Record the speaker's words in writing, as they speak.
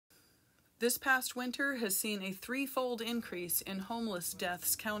This past winter has seen a threefold increase in homeless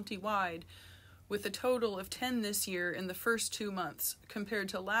deaths countywide, with a total of 10 this year in the first 2 months, compared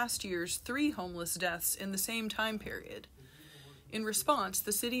to last year's 3 homeless deaths in the same time period. In response,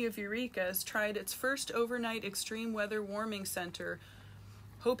 the city of Eureka has tried its first overnight extreme weather warming center,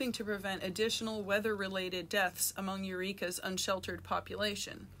 hoping to prevent additional weather-related deaths among Eureka's unsheltered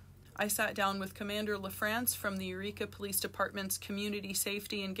population. I sat down with Commander LaFrance from the Eureka Police Department's Community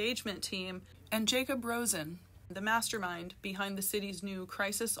Safety Engagement Team and Jacob Rosen, the mastermind behind the city's new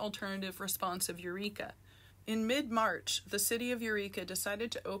Crisis Alternative Response of Eureka. In mid-March, the city of Eureka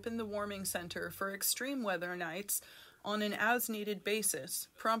decided to open the warming center for extreme weather nights on an as-needed basis,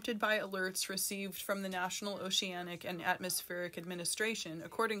 prompted by alerts received from the National Oceanic and Atmospheric Administration,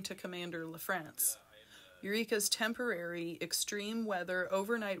 according to Commander LaFrance. Eureka's temporary extreme weather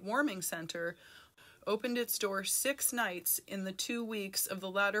overnight warming center opened its doors 6 nights in the 2 weeks of the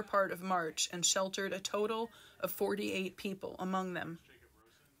latter part of March and sheltered a total of 48 people among them.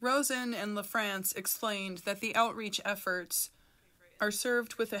 Rosen and LaFrance explained that the outreach efforts are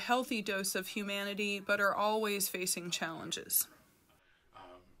served with a healthy dose of humanity, but are always facing challenges.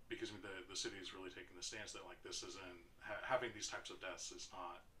 Because the city is really taking the stance that this isn't, having these types of deaths is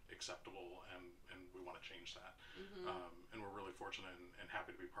not acceptable, and we want to change that. And we're really fortunate and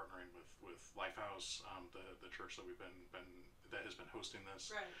happy to be partnering with Lifehouse, the church that we've that has been hosting this.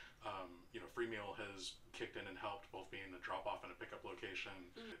 Right. Free Meal has kicked in and helped, both being a drop-off and a pickup location.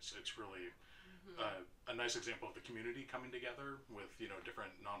 It's really a nice example of the community coming together with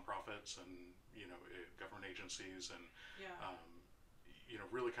different nonprofits and government agencies and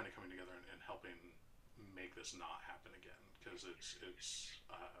really kind of coming together and helping make this not happen again, because it's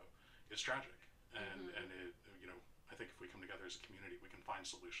tragic, and it I think if we come together as a community, we can find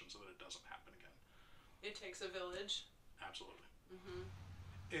solutions so that it doesn't happen again. It takes a village. Absolutely.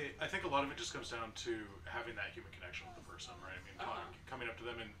 I think a lot of it just comes down to having that human connection with the person, right? I mean, coming up to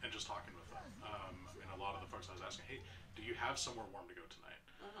them and just talking with them. A lot of the folks I was asking, hey, do you have somewhere warm to go tonight?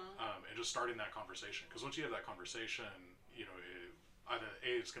 And just starting that conversation, because once you have that conversation, either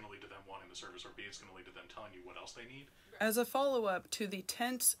A, it's going to lead to them wanting the service, or B, it's going to lead to them telling you what else they need. As a follow-up to the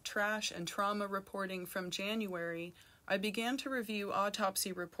tense trash and trauma reporting from January, I began to review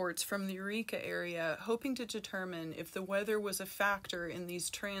autopsy reports from the Eureka area, hoping to determine if the weather was a factor in these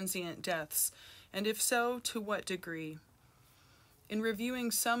transient deaths, and if so, to what degree. In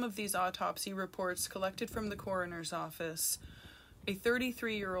reviewing some of these autopsy reports collected from the coroner's office, a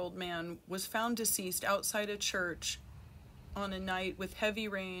 33-year-old man was found deceased outside a church on a night with heavy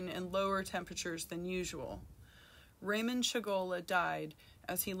rain and lower temperatures than usual. Raymond Chagola died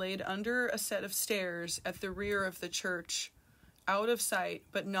as he laid under a set of stairs at the rear of the church, out of sight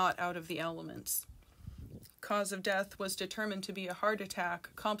but not out of the elements. Cause of death was determined to be a heart attack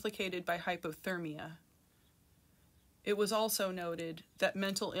complicated by hypothermia. It was also noted that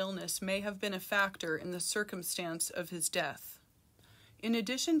mental illness may have been a factor in the circumstance of his death. In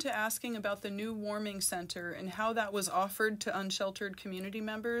addition to asking about the new warming center and how that was offered to unsheltered community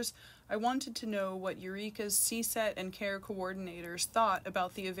members, I wanted to know what Eureka's CSET and care coordinators thought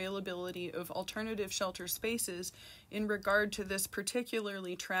about the availability of alternative shelter spaces in regard to this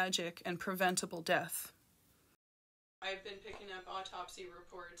particularly tragic and preventable death. I've been picking up autopsy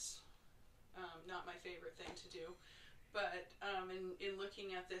reports, not my favorite thing to do, but in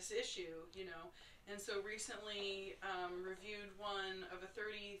looking at this issue, and so recently reviewed one of a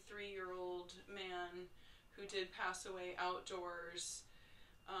 33-year-old man who did pass away outdoors,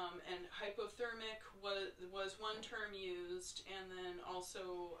 and hypothermic was one term used, and then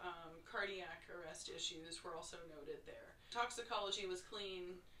also cardiac arrest issues were also noted there. Toxicology was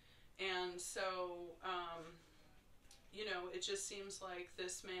clean, and so it just seems like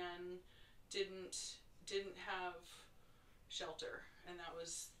this man didn't have shelter, and that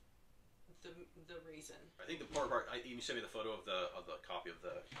was the reason. I think the part you sent me the photo of the copy of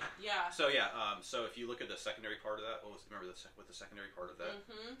the. Yeah. So yeah, so if you look at the secondary part of that, what the secondary part of that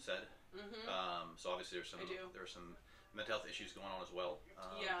said? So obviously there are some mental health issues going on as well.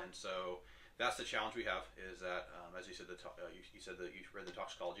 And so that's the challenge we have, is that as you said, you said that you read the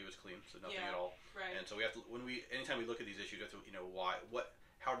toxicology was clean, so nothing at all. Right. And so we have to, anytime we look at these issues, we have to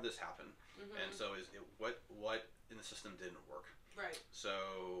how did this happen? And so what in the system didn't work? Right.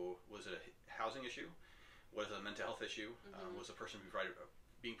 So was it a housing issue? Was it a mental health issue? Was the person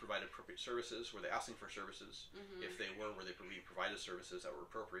being provided appropriate services? Were they asking for services? If they were they being provided services that were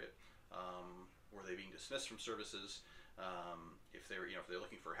appropriate? Were they being dismissed from services? If they're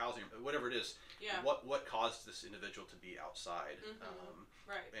looking for housing, whatever it is, what caused this individual to be outside,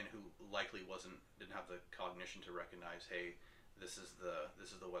 right, and who likely didn't have the cognition to recognize, hey, this is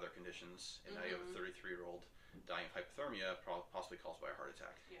the weather conditions, and now you have a 33-year-old dying of hypothermia, possibly caused by a heart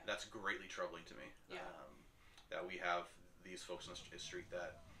attack. Yeah. That's greatly troubling to me. Yeah. That we have these folks on the street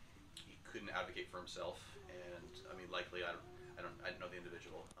that he couldn't advocate for himself, and I mean, likely I don't know the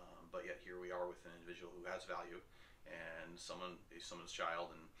individual, but yet here we are with an individual who has value, and someone's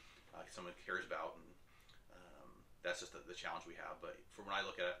child, and someone cares about, and that's just the challenge we have. But from when I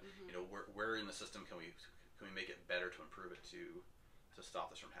look at it, you know, where in the system can we make it better to improve it to stop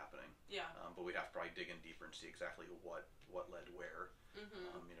this from happening? Yeah. But we'd have to probably dig in deeper and see exactly what led where.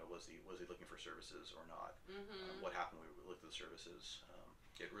 You know, was he looking for services or not? What happened when we looked at the services?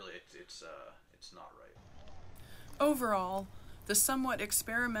 It's not right. Overall, the somewhat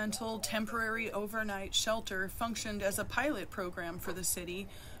experimental temporary overnight shelter functioned as a pilot program for the city,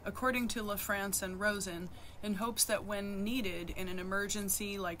 according to LaFrance and Rosen, in hopes that when needed in an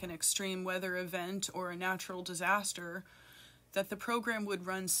emergency like an extreme weather event or a natural disaster, that the program would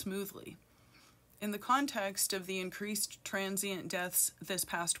run smoothly. In the context of the increased transient deaths this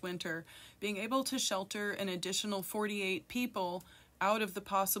past winter, being able to shelter an additional 48 people out of the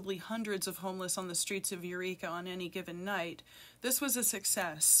possibly hundreds of homeless on the streets of Eureka on any given night, this was a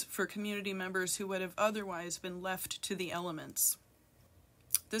success for community members who would have otherwise been left to the elements.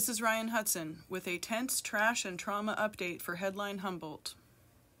 This is Ryan Hudson with a tense trash and trauma update for Headline Humboldt.